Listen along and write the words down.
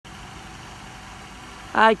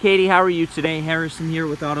Hi Katie, how are you today? Harrison here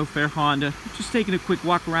with Auto Fair Honda. Just taking a quick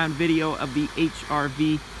walk around video of the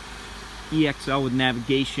HRV EXL with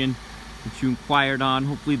navigation that you inquired on.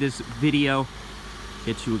 Hopefully this video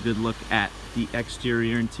gets you a good look at the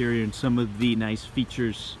exterior, interior, and some of the nice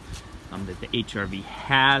features that the HRV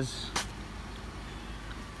has.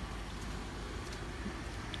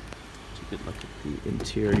 Take a good look at the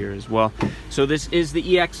interior as well. So this is the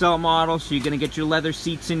EXL model, so you're going to get your leather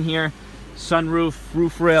seats in here. Sunroof,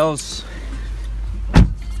 roof rails,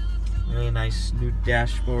 really nice new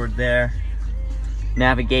dashboard there,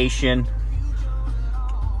 navigation,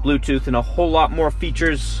 Bluetooth, and a whole lot more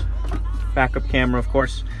features. Backup camera, of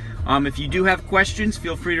course. If you do have questions,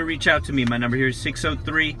 feel free to reach out to me. My number here is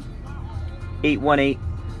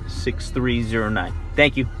 603-818-6309.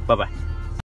 Thank you. Bye-bye.